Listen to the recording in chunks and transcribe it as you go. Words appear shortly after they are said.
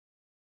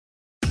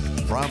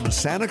From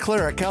Santa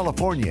Clara,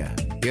 California,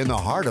 in the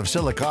heart of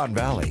Silicon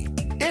Valley,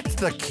 it's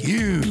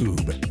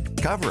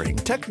theCUBE, covering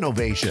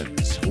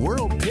Technovation's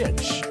World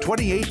Pitch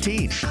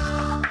 2018.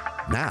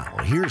 Now,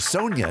 here's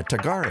Sonia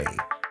Tagare.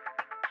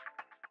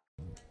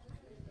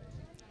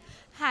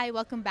 Hi,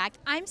 welcome back.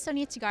 I'm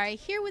Sonia Tagare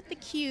here with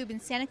theCUBE in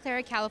Santa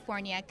Clara,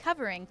 California,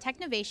 covering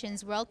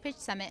Technovation's World Pitch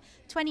Summit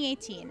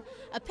 2018,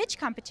 a pitch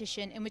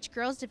competition in which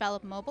girls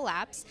develop mobile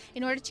apps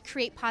in order to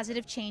create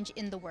positive change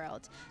in the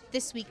world.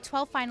 This week,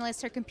 12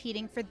 finalists are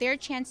competing for their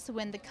chance to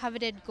win the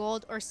coveted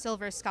gold or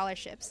silver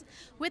scholarships.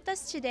 With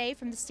us today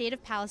from the State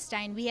of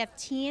Palestine, we have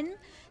TMWZ,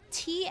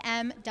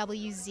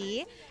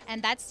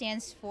 and that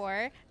stands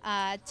for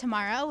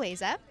Tamara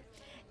Aweza.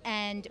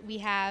 And we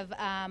have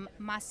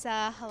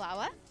Masa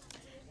Halawa,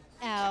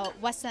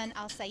 Wassan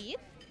Al-Said,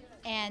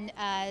 and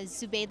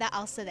Zubayda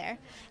Al-Sadr,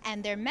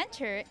 and their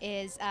mentor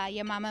is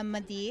Yamama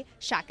Madi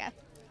Shaka.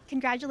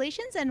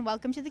 Congratulations and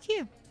welcome to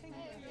theCUBE. Thank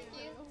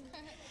you.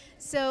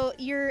 So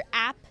your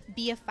app,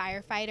 Be a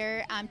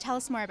Firefighter, tell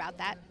us more about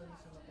that.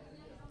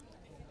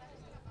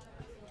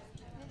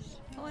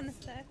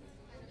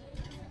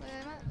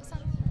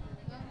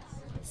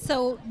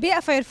 So, Be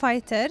a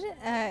Firefighter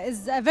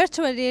is a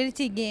virtual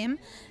reality game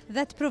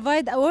that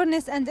provides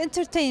awareness and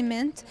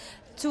entertainment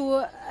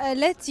to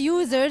let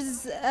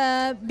users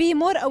be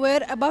more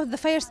aware about the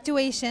fire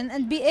situation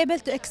and be able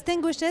to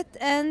extinguish it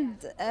and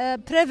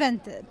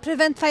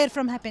prevent fire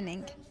from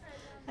happening.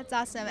 That's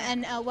awesome.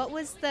 And what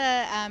was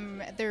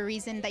the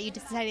reason that you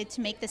decided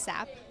to make this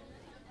app?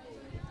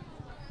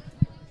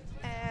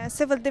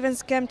 Civil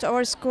defense came to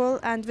our school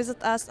and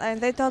visit us,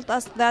 and they told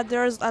us that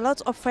there's a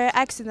lot of fire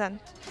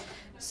accident.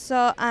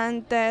 So,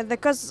 and the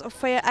causes of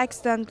fire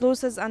accident,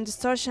 losses and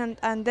distortion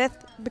and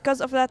death.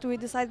 Because of that, we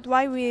decided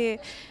why we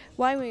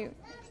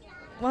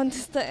want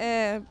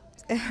to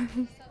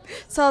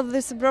solve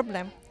this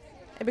problem.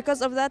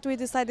 Because of that, we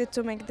decided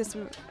to make this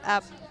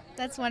app.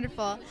 That's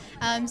wonderful.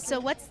 So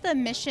what's the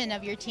mission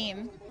of your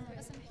team?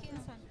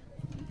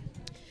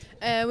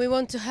 We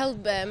want to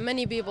help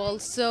many people,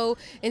 so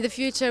in the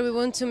future we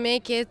want to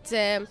make it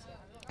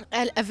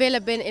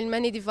available in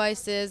many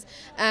devices,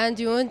 and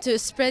we want to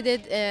spread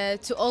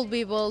it to all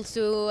people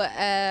to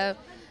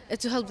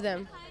help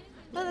them.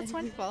 Oh, that's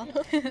wonderful.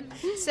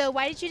 So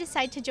why did you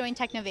decide to join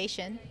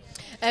Technovation?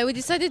 We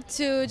decided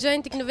to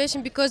join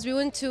Technovation because we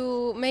want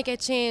to make a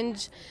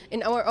change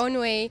in our own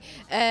way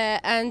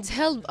and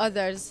help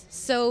others.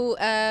 So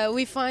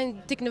we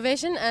find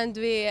Technovation and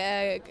we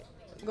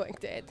going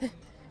to it.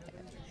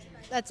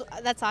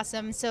 That's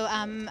awesome. So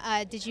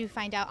did you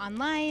find out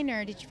online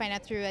or did you find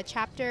out through a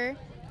chapter?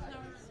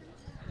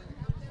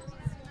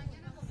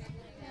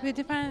 We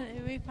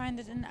find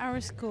it in our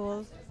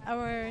school.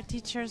 Our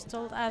teachers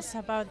told us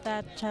about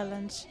that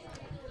challenge.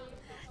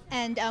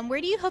 And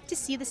where do you hope to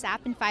see this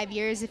app in 5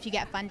 years if you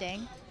get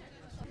funding?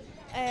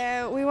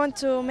 We want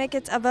to make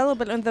it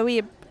available on the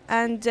web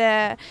and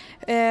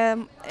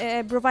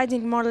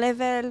providing more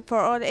level for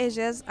all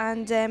ages,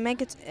 and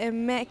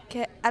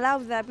allow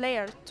the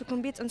player to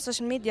compete on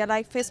social media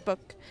like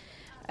Facebook.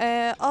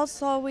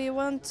 Also, we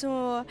want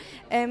to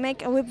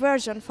make a web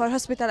version for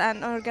hospital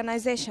and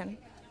organization.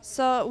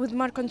 So with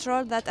more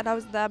control that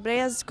allows the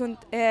players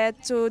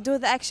to do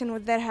the action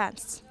with their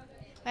hands.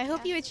 I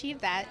hope you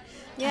achieve that.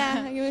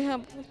 Yeah, you will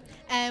help.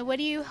 And what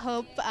do you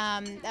hope,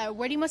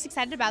 what are you most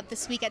excited about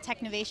this week at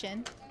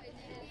Technovation?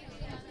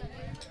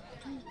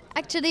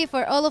 Actually,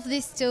 for all of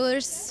these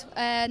tours,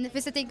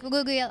 visiting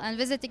Google and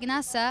visiting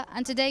NASA,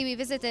 and today we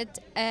visited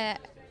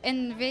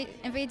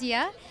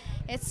NVIDIA.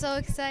 It's so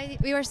exciting.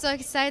 We were so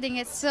exciting.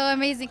 It's so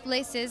amazing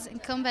places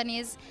and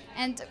companies,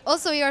 and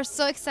also we are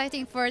so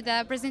exciting for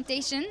the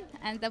presentation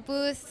and the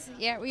booth.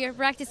 Yeah, we are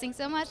practicing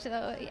so much.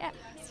 So yeah,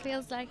 it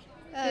feels like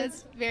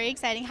it's very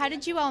exciting. How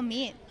did you all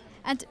meet?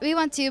 And we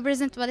want to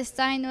present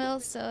Palestine well,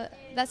 so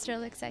that's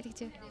really exciting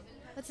too.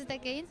 What's it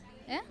again?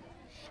 Yeah.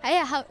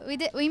 Yeah,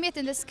 we met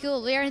in the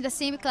school. We are in the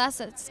same class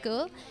at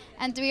school,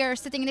 and we are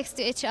sitting next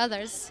to each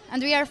other.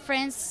 And we are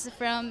friends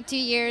from 2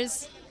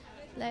 years.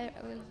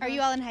 Are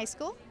you all in high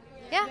school?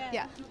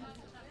 Yeah.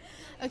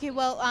 Okay,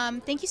 well,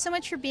 thank you so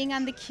much for being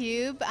on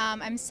theCUBE.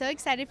 I'm so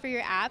excited for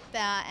your app,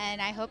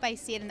 and I hope I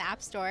see it in the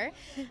App Store.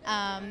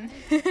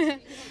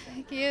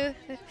 Thank you.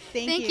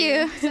 Thank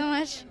you so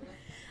much.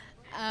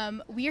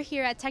 We are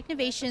here at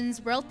Technovation's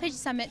World Pitch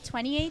Summit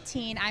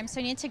 2018. I'm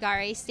Sonia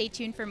Tagare. Stay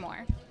tuned for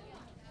more.